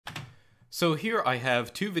So here I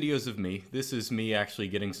have two videos of me. This is me actually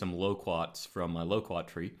getting some loquats from my loquat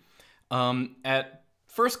tree. At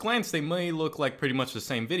first glance, they may look like pretty much the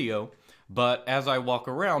same video, but as I walk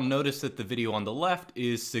around, notice that the video on the left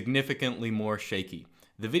is significantly more shaky.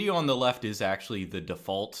 The video on the left is actually the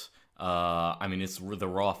default, it's the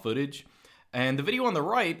raw footage. And the video on the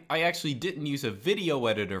right, I actually didn't use a video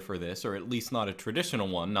editor for this, or at least not a traditional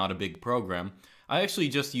one, not a big program. I actually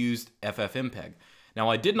just used ffmpeg. Now,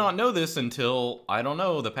 I did not know this until, I don't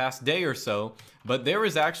know, the past day or so, but there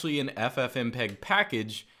is actually an ffmpeg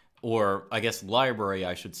package, or I guess library,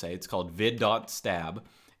 I should say. It's called vid.stab,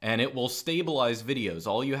 and it will stabilize videos.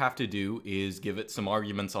 All you have to do is give it some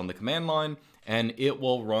arguments on the command line, and it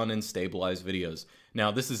will run and stabilize videos.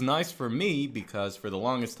 Now, this is nice for me because for the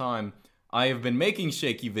longest time, I have been making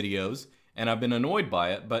shaky videos, and I've been annoyed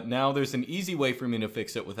by it, but now there's an easy way for me to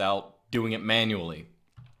fix it without doing it manually.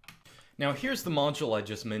 Now here's the module I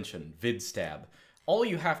just mentioned, vidstab. All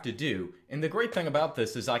you have to do, and the great thing about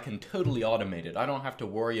this is I can totally automate it. I don't have to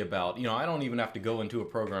worry about, I don't even have to go into a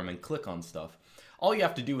program and click on stuff. All you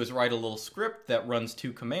have to do is write a little script that runs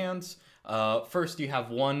two commands. First you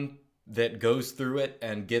have one that goes through it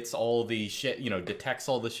and gets all the detects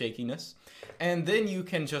all the shakiness. And then you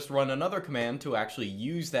can just run another command to actually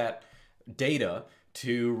use that data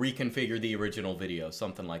to reconfigure the original video,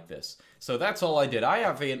 something like this. So that's all I did. I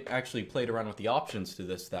haven't actually played around with the options to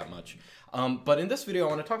this that much. But in this video, I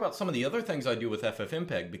want to talk about some of the other things I do with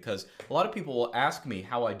ffmpeg, because a lot of people will ask me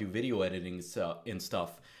how I do video editing and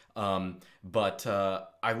stuff.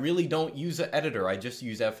 I really don't use an editor. I just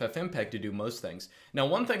use ffmpeg to do most things. Now,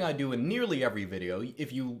 one thing I do in nearly every video,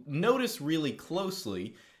 if you notice really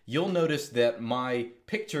closely, you'll notice that my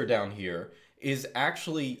picture down here is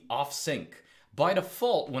actually off sync. By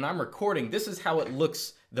default, when I'm recording, this is how it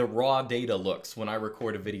looks, the raw data looks when I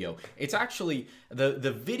record a video. It's actually,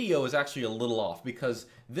 the video is actually a little off because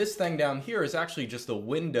this thing down here is actually just a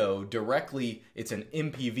window directly, it's an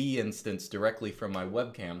MPV instance directly from my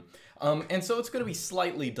webcam. And so it's going to be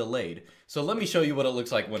slightly delayed. So let me show you what it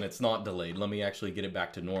looks like when it's not delayed. Let me actually get it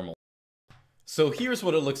back to normal. So here's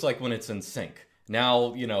what it looks like when it's in sync.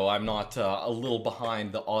 Now, I'm not a little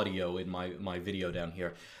behind the audio in my video down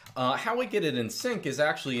here. How I get it in sync is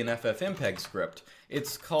actually an ffmpeg script.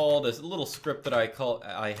 It's called a little script that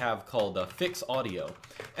I have called fix audio.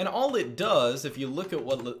 And all it does, if you look at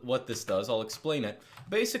what this does, I'll explain it.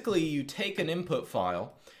 Basically, you take an input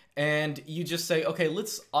file and you just say, okay,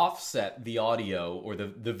 let's offset the audio or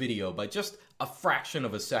the video by just a fraction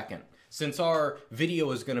of a second. Since our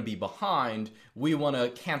video is going to be behind, we want to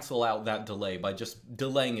cancel out that delay by just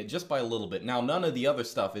delaying it just by a little bit. Now, none of the other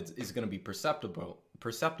stuff is going to be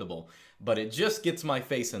perceptible, but it just gets my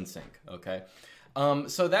face in sync, okay?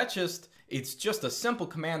 So it's just a simple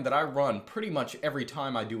command that I run pretty much every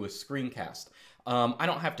time I do a screencast. I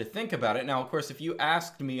don't have to think about it. Now, of course, if you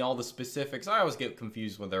asked me all the specifics, I always get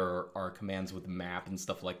confused when there are commands with map and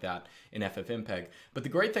stuff like that in ffmpeg. But the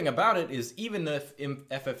great thing about it is even if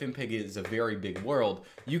ffmpeg is a very big world,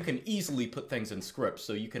 you can easily put things in scripts,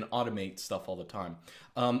 so you can automate stuff all the time.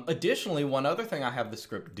 Additionally, one other thing I have the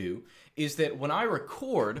script do is that when I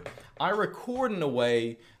record in a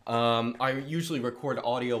way, I usually record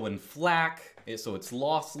audio in FLAC, so it's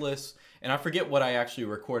lossless. And I forget what I actually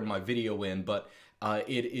record my video in, but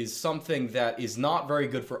it is something that is not very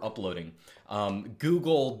good for uploading.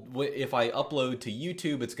 Google, if I upload to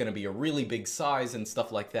YouTube, it's going to be a really big size and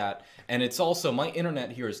stuff like that. And it's also, my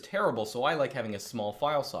internet here is terrible, so I like having a small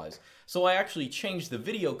file size. So I actually changed the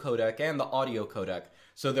video codec and the audio codec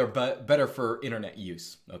so they're better for internet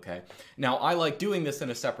use, okay? Now, I like doing this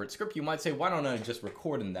in a separate script. You might say, why don't I just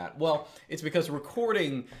record in that? Well, it's because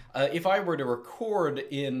recording, if I were to record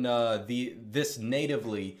in this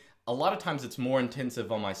natively, a lot of times it's more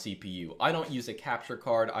intensive on my CPU. I don't use a capture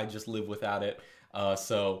card, I just live without it.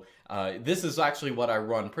 This is actually what I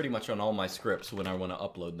run pretty much on all my scripts when I want to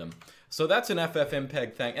upload them. So that's an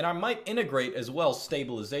ffmpeg thing, and I might integrate as well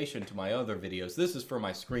stabilization to my other videos. This is for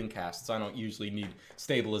my screencasts. I don't usually need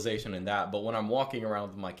stabilization in that, but when I'm walking around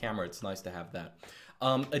with my camera, it's nice to have that.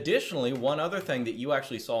 Additionally, one other thing that you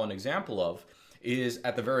actually saw an example of is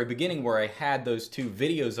at the very beginning where I had those two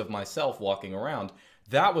videos of myself walking around.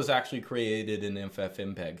 That was actually created in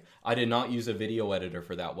ffmpeg. I did not use a video editor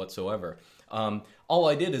for that whatsoever. All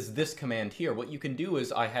I did is this command here. What you can do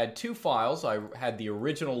is I had two files. I had the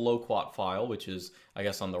original loquat file, which is, I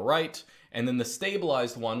guess, on the right, and then the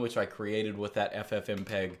stabilized one, which I created with that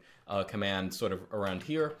ffmpeg command sort of around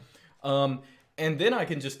here. And then I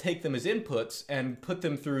can just take them as inputs and put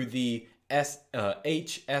them through the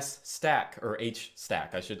HS stack, or H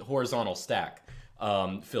stack, horizontal stack.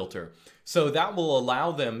 filter. So that will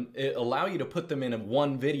allow you to put them in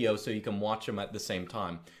one video so you can watch them at the same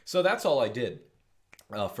time. So that's all I did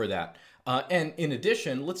for that. And in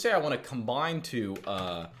addition, let's say I want to combine two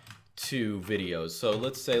videos. So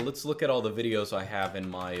let's look at all the videos I have in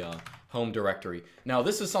my home directory. Now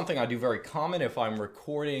this is something I do very common if I'm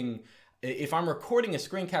recording a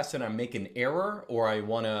screencast and I make an error, or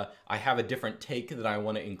I have a different take that I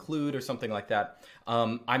want to include or something like that.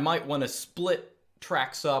 I might want to split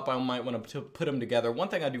tracks up. I might want to put them together. One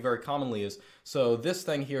thing I do very commonly is, so this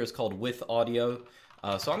thing here is called with audio.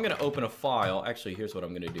 So I'm going to open a file. Actually, here's what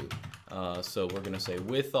I'm going to do. So we're going to say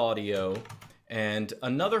with audio, and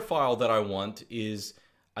another file that I want is,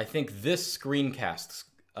 I think, this screencast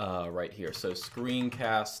right here. So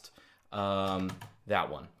screencast, that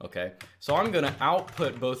one. Okay. So I'm going to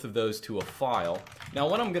output both of those to a file. Now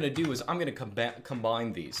what I'm going to do is I'm going to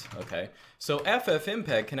combine these. Okay. So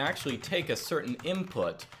ffmpeg can actually take a certain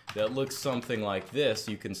input that looks something like this.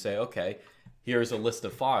 You can say, okay, here's a list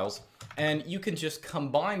of files, and you can just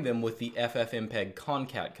combine them with the ffmpeg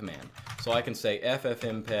concat command. So I can say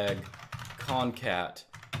ffmpeg concat,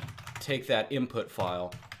 take that input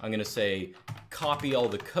file. I'm going to say copy all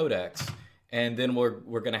the codecs, and then we're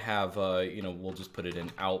going to have, we'll just put it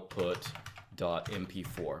in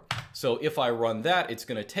output.mp4. So if I run that, it's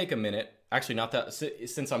going to take a minute. Actually, not that.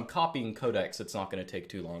 Since I'm copying codecs, it's not going to take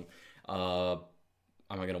too long. Am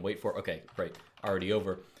I going to wait for? Okay, great. Already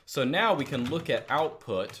over. So now we can look at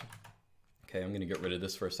output. Okay, I'm going to get rid of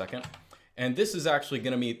this for a second. And this is actually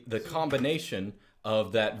going to be the combination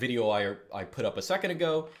of that video I put up a second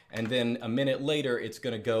ago, and then a minute later it's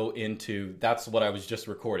going to go into, that's what I was just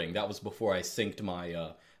recording. That was before I synced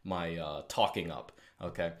my talking up.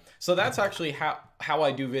 Okay, so that's actually how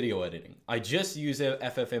I do video editing. I just use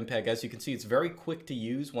ffmpeg. As you can see, it's very quick to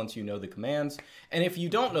use once you know the commands. And if you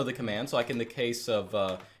don't know the commands, like in the case of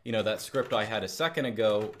that script I had a second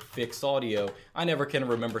ago, fix audio, I never can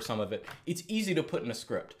remember some of it. It's easy to put in a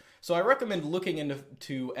script. So I recommend looking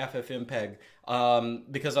into ffmpeg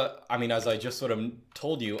because, as I just sort of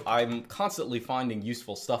told you, I'm constantly finding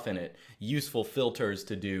useful stuff in it, useful filters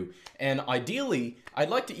to do. And ideally,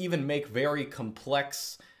 I'd like to even make very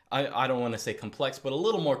complex, I don't want to say complex, but a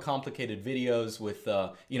little more complicated videos with,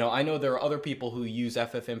 I know there are other people who use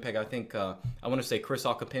ffmpeg. I think, I want to say Chris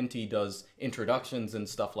Acapinti does introductions and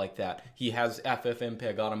stuff like that. He has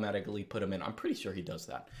ffmpeg automatically put them in. I'm pretty sure he does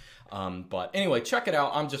that. But anyway, check it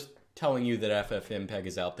out. I'm just telling you that ffmpeg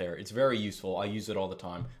is out there. It's very useful. I use it all the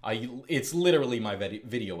time. It's literally my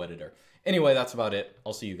video editor. Anyway, that's about it.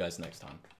 I'll see you guys next time.